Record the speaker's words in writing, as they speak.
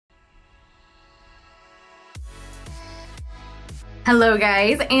Hello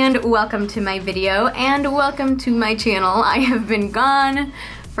guys, and welcome to my video, and welcome to my channel. I have been gone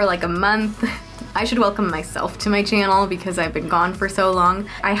for like a month. I should welcome myself to my channel because I've been gone for so long.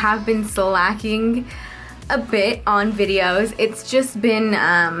 I have been slacking a bit on videos. It's just been,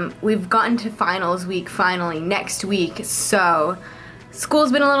 we've gotten to finals week finally next week, so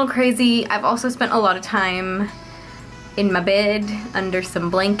school's been a little crazy. I've also spent a lot of time in my bed under some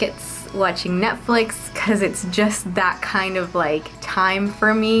blankets watching Netflix because it's just that kind of like time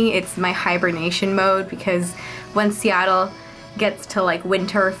for me. It's my hibernation mode because once Seattle gets to like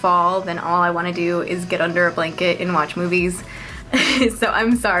winter or fall, then all I want to do is get under a blanket and watch movies. So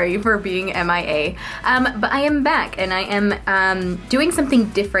I'm sorry for being MIA. But I am back and I am doing something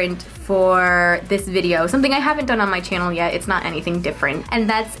different for this video. Something I haven't done on my channel yet. It's not anything different. And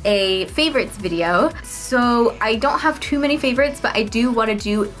that's a favorites video. So I don't have too many favorites, but I do want to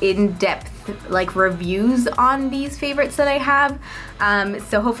do in-depth like reviews on these favorites that I have.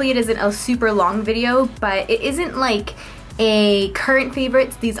 So hopefully it isn't a super long video, but it isn't like a current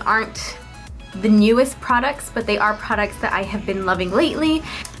favorites. These aren't the newest products, but they are products that I have been loving lately.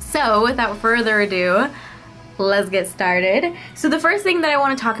 So without further ado, let's get started. So the first thing that I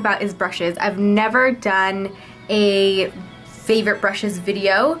want to talk about is brushes. I've never done a favorite brushes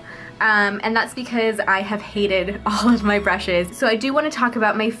video, and that's because I have hated all of my brushes. So I do want to talk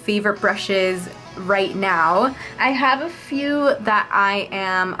about my favorite brushes right now. I have a few that I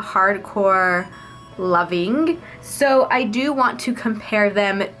am hardcore loving, so I do want to compare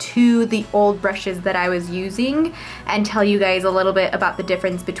them to the old brushes that I was using and tell you guys a little bit about the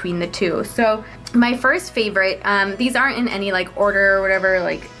difference between the two. So my first favorite, these aren't in any like order or whatever,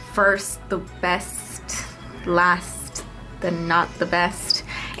 like first the best, last the not the best.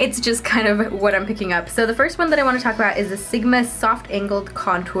 It's just kind of what I'm picking up. So the first one that I want to talk about is the Sigma Soft Angled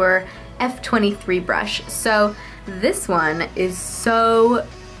Contour F23 brush. So this one is so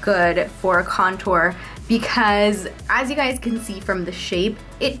good for a contour because, as you guys can see from the shape,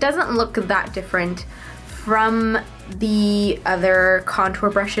 it doesn't look that different from the other contour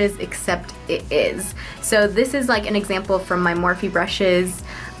brushes, except it is. So this is like an example from my Morphe brushes.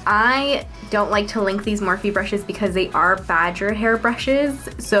 I don't like to link these Morphe brushes because they are badger hair brushes,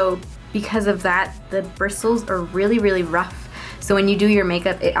 so because of that the bristles are really rough. So when you do your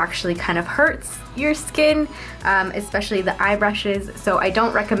makeup, it actually kind of hurts your skin, especially the eye brushes. So I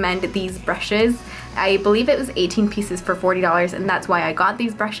don't recommend these brushes. I believe it was 18 pieces for $40, and that's why I got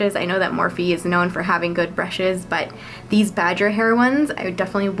these brushes. I know that Morphe is known for having good brushes, but these badger hair ones, I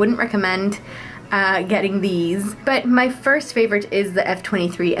definitely wouldn't recommend getting these. But my first favorite is the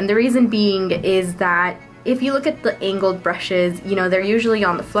F23, and the reason being is that if you look at the angled brushes, you know, they're usually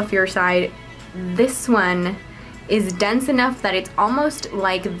on the fluffier side. This one is dense enough that it's almost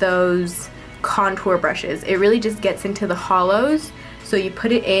like those contour brushes. It really just gets into the hollows, so you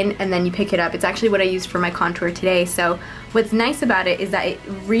put it in and then you pick it up. It's actually what I used for my contour today. So what's nice about it is that it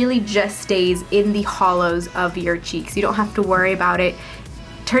really just stays in the hollows of your cheeks. You don't have to worry about it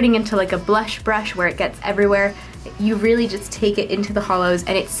turning into like a blush brush where it gets everywhere. You really just take it into the hollows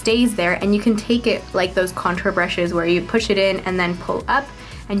and it stays there, and you can take it like those contour brushes where you push it in and then pull up,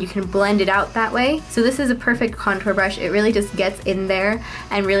 and you can blend it out that way. So this is a perfect contour brush. It really just gets in there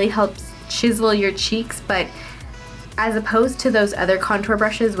and really helps chisel your cheeks, but as opposed to those other contour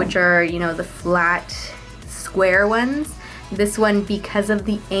brushes, which are, you know, the flat square ones, this one, because of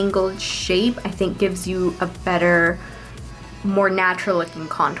the angled shape, I think gives you a better, more natural looking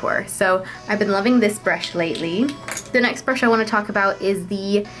contour. So I've been loving this brush lately. The next brush I want to talk about is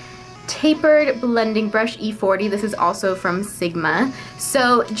the Tapered Blending Brush E40. This is also from Sigma.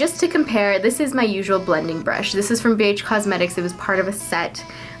 So just to compare, this is my usual blending brush. This is from BH Cosmetics. It was part of a set.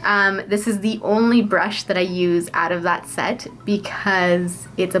 This is the only brush that I use out of that set because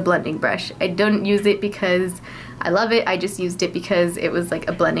it's a blending brush. I don't use it because I love it. I just used it because it was like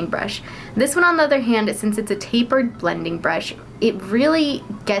a blending brush. This one, on the other hand, since it's a tapered blending brush, it really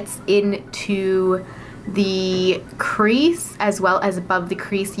gets into the crease as well as above the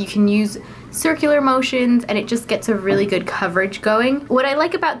crease. You can use circular motions and it just gets a really good coverage going. What I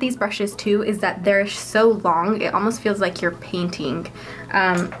like about these brushes too is that they're so long, it almost feels like you're painting.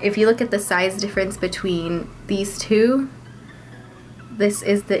 If you look at the size difference between these two, this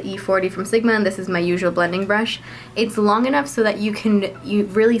is the E40 from Sigma and this is my usual blending brush. It's long enough so that you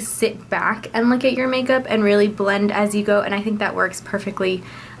really sit back and look at your makeup and really blend as you go, and I think that works perfectly.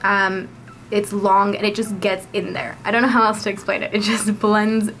 It's long and it just gets in there. I don't know how else to explain it. It just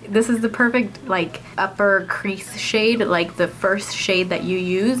blends. This is the perfect like upper crease shade, like the first shade that you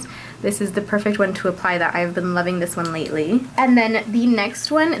use. This is the perfect one to apply that. I've been loving this one lately. And then the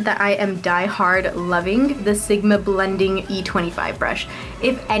next one that I am die-hard loving, the Sigma Blending E25 brush.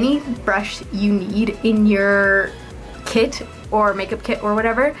 If any brush you need in your kit or makeup kit or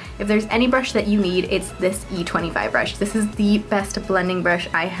whatever, if there's any brush that you need, it's this E25 brush. This is the best blending brush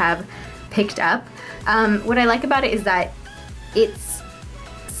I have picked up. What I like about it is that it's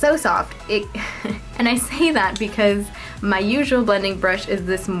so soft. And I say that because my usual blending brush is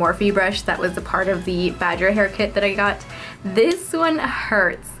this Morphe brush that was a part of the Badger hair kit that I got. This one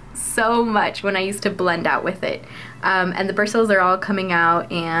hurts so much when I used to blend out with it. And the bristles are all coming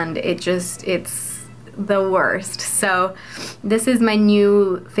out and it's the worst. So this is my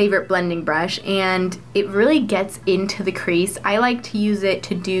new favorite blending brush and it really gets into the crease. I like to use it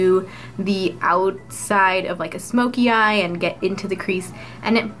to do the outside of like a smoky eye and get into the crease,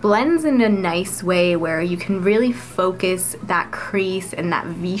 and it blends in a nice way where you can really focus that crease and that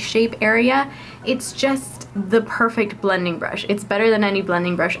V-shape area. It's just the perfect blending brush. It's better than any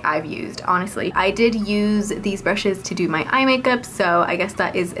blending brush I've used, honestly. I did use these brushes to do my eye makeup, so I guess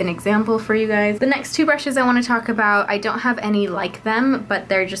that is an example for you guys. The next two brushes I want to talk about, I don't have any like them, but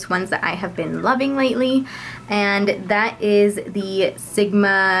they're just ones that I have been loving lately, and that is the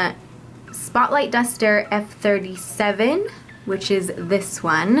Sigma Spotlight Duster F37, which is this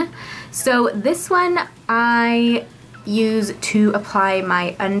one. So this one I use to apply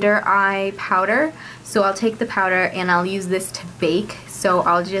my under eye powder. So I'll take the powder and I'll use this to bake. So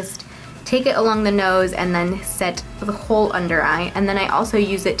I'll just take it along the nose and then set the whole under eye, and then I also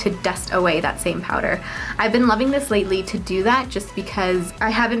use it to dust away that same powder. I've been loving this lately to do that just because I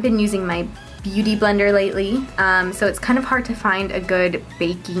haven't been using my beauty blender lately, so it's kind of hard to find a good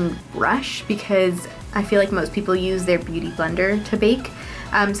baking brush because I feel like most people use their beauty blender to bake.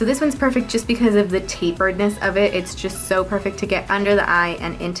 So this one's perfect just because of the taperedness of it. It's just so perfect to get under the eye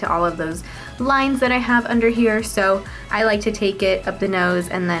and into all of those lines that I have under here. So I like to take it up the nose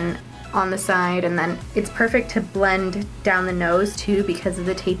and then on the side, and then it's perfect to blend down the nose too because of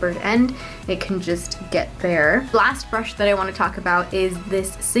the tapered end. It can just get there. Last brush that I want to talk about is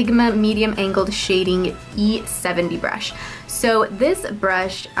this Sigma Medium Angled Shading E70 brush. So this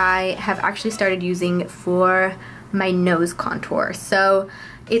brush I have actually started using for my nose contour. So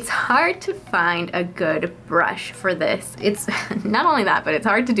it's hard to find a good brush for this. It's not only that, but it's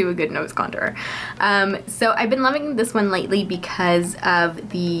hard to do a good nose contour. So I've been loving this one lately because of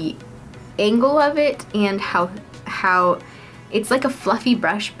the angle of it and how it's like a fluffy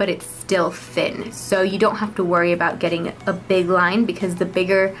brush, but it's still thin. So you don't have to worry about getting a big line, because the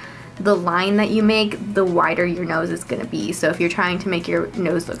bigger the line that you make, the wider your nose is gonna be. So if you're trying to make your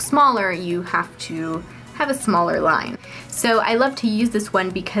nose look smaller, you have to have a smaller line. So I love to use this one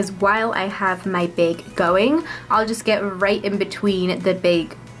because while I have my bake going, I'll just get right in between the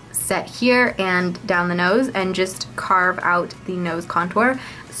bake set here and down the nose and just carve out the nose contour.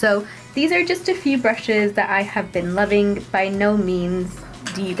 So these are just a few brushes that I have been loving. By no means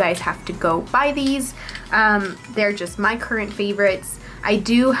do you guys have to go buy these. They're just my current favorites. I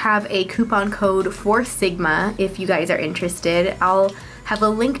do have a coupon code for Sigma if you guys are interested. I'll have a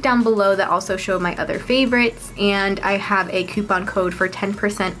link down below that also show my other favorites, and I have a coupon code for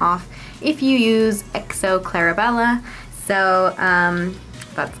 10% off if you use XOCLARIBELLA. So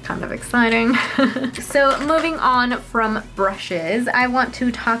that's kind of exciting. So moving on from brushes, I want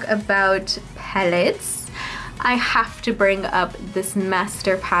to talk about palettes. I have to bring up this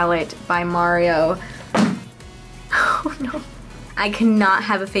Master Palette by Mario. Oh no. I cannot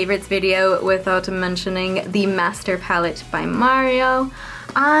have a favorites video without mentioning the Master Palette by Mario.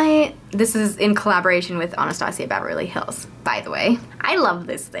 This is in collaboration with Anastasia Beverly Hills, by the way. I love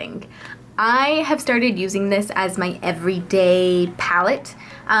this thing. I have started using this as my everyday palette.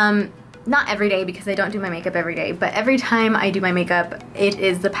 Not every day because I don't do my makeup every day, but every time I do my makeup, it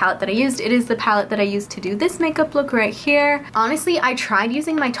is the palette that I used. It is the palette that I used to do this makeup look right here. Honestly, I tried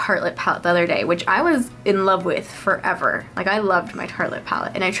using my Tartelette palette the other day, which I was in love with forever. Like, I loved my Tartelette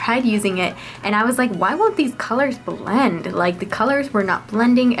palette, and I tried using it, and I was like, why won't these colors blend? Like, the colors were not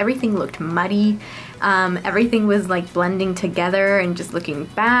blending. Everything looked muddy. Everything was like blending together and just looking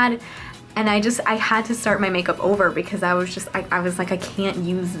bad. And I had to start my makeup over because I was like, I can't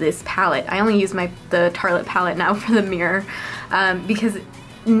use this palette. I only use the Tartelette palette now for the mirror because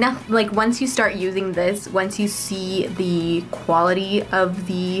like once you start using this, once you see the quality of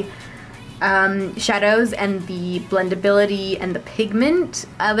the shadows and the blendability and the pigment,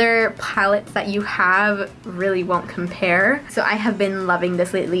 other palettes that you have really won't compare. So I have been loving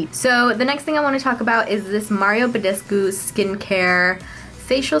this lately. So the next thing I want to talk about is this Mario Badescu Skincare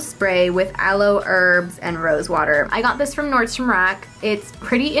facial spray with aloe, herbs, and rose water. I got this from Nordstrom Rack. It's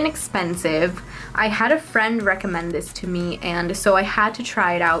pretty inexpensive. I had a friend recommend this to me, and so I had to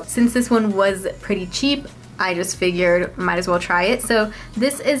try it out. Since this one was pretty cheap, I just figured might as well try it. So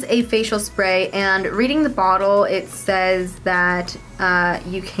this is a facial spray, and reading the bottle, it says that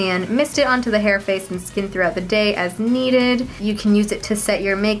you can mist it onto the hair, face, and skin throughout the day as needed. You can use it to set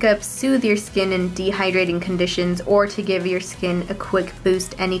your makeup, soothe your skin in dehydrating conditions, or to give your skin a quick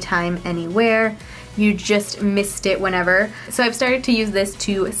boost anytime, anywhere. You just mist it whenever. So I've started to use this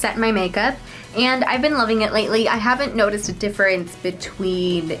to set my makeup, and I've been loving it lately. I haven't noticed a difference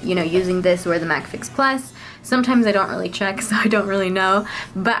between, you know, using this or the MAC Fix Plus. Sometimes I don't really check, so I don't really know.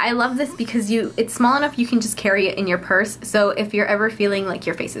 But I love this because it's small enough you can just carry it in your purse. So if you're ever feeling like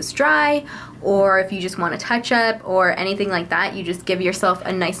your face is dry, or if you just want to touch up or anything like that, you just give yourself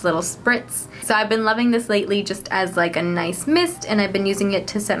a nice little spritz. So I've been loving this lately just as like a nice mist, and I've been using it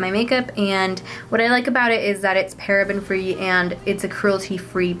to set my makeup. And what I like about it is that it's paraben free and it's a cruelty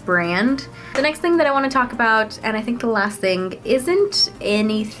free brand. The next thing that I want to talk about, and I think the last thing, isn't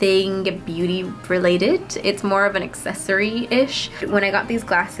anything beauty related. It's more of an accessory-ish. When I got these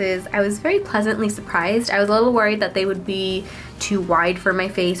glasses, I was very pleasantly surprised. I was a little worried that they would be too wide for my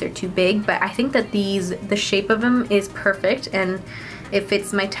face or too big, but I think that the shape of them is perfect, and it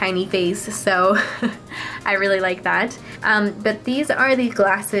fits my tiny face, so I really like that. But these are the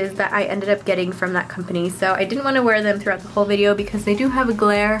glasses that I ended up getting from that company, so I didn't want to wear them throughout the whole video because they do have a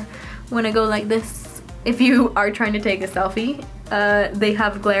glare when I go like this. If you are trying to take a selfie, they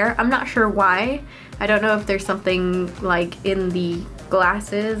have glare. I'm not sure why. I don't know if there's something like in the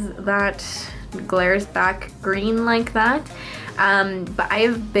glasses that glares back green like that. But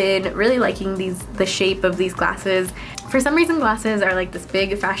I've been really liking the shape of these glasses. For some reason, glasses are like this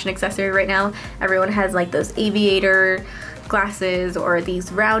big fashion accessory right now. Everyone has like those aviator glasses or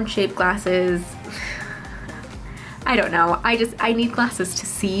these round shaped glasses. I don't know. I need glasses to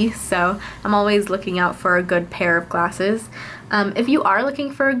see, so I'm always looking out for a good pair of glasses. If you are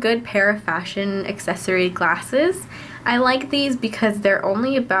looking for a good pair of fashion accessory glasses, I like these because they're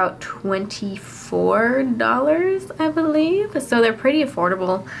only about $24, I believe. So they're pretty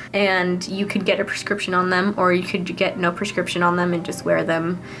affordable, and you could get a prescription on them, or you could get no prescription on them and just wear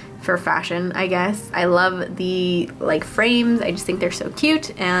them for fashion, I guess. I love the like frames. I just think they're so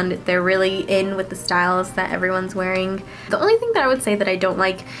cute, and they're really in with the styles that everyone's wearing. The only thing that I would say that I don't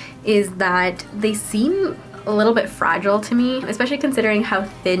like is that they seem a little bit fragile to me, especially considering how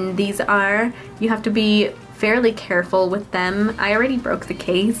thin these are. You have to be fairly careful with them. I already broke the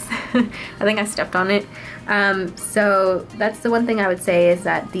case. I think I stepped on it. So that's the one thing I would say, is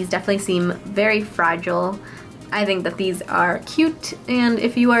that these definitely seem very fragile. I think that these are cute, and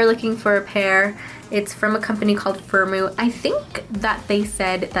if you are looking for a pair, it's from a company called FIRMOO. I think that they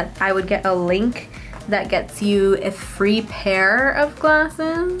said that I would get a link that gets you a free pair of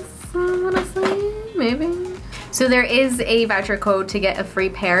glasses, I wanna say, maybe. So there is a voucher code to get a free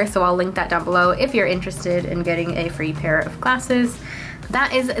pair, so I'll link that down below if you're interested in getting a free pair of glasses.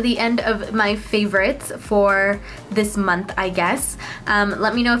 That is the end of my favorites for this month, I guess.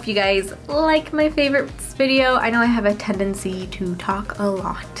 Let me know if you guys like my favorites video. I know I have a tendency to talk a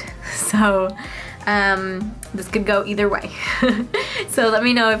lot, so this could go either way. So let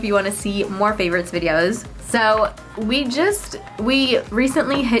me know if you want to see more favorites videos. So we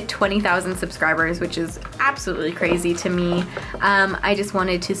recently hit 20,000 subscribers, which is absolutely crazy to me. I just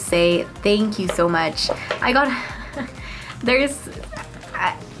wanted to say thank you so much.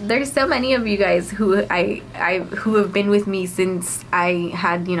 There's so many of you guys who have been with me since I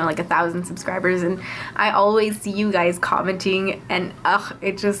had, you know, like 1,000 subscribers, and I always see you guys commenting, and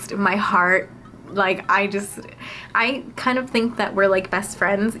it just, my heart, like, I kind of think that we're like best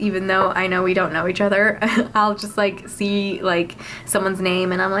friends, even though I know we don't know each other. I'll just like see like someone's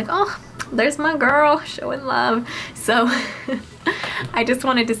name and I'm like, oh, there's my girl showing love. So I just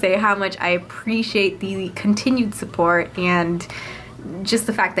wanted to say how much I appreciate the continued support, and just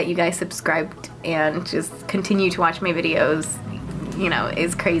the fact that you guys subscribed and just continue to watch my videos, you know,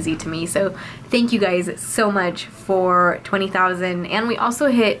 is crazy to me. So thank you guys so much for 20,000, and we also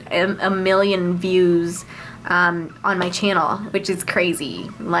hit a million views on my channel, which is crazy.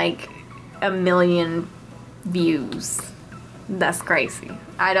 Like 1 million views, that's crazy.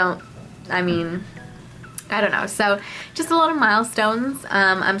 I don't know. So just a lot of milestones.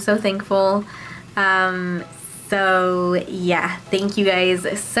 I'm so thankful. So yeah, thank you guys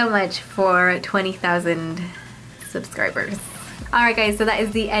so much for 20,000 subscribers. Alright guys, so that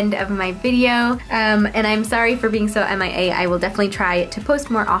is the end of my video, and I'm sorry for being so MIA. I will definitely try to post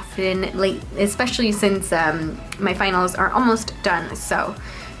more often, especially since my finals are almost done, so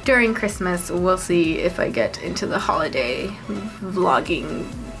during Christmas we'll see if I get into the holiday vlogging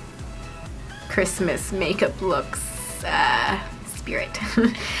Christmas makeup looks spirit.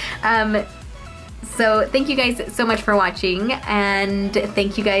 So thank you guys so much for watching, and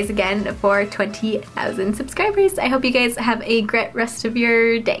thank you guys again for 20,000 subscribers. I hope you guys have a great rest of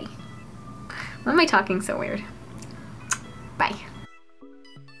your day. Why am I talking so weird? Bye.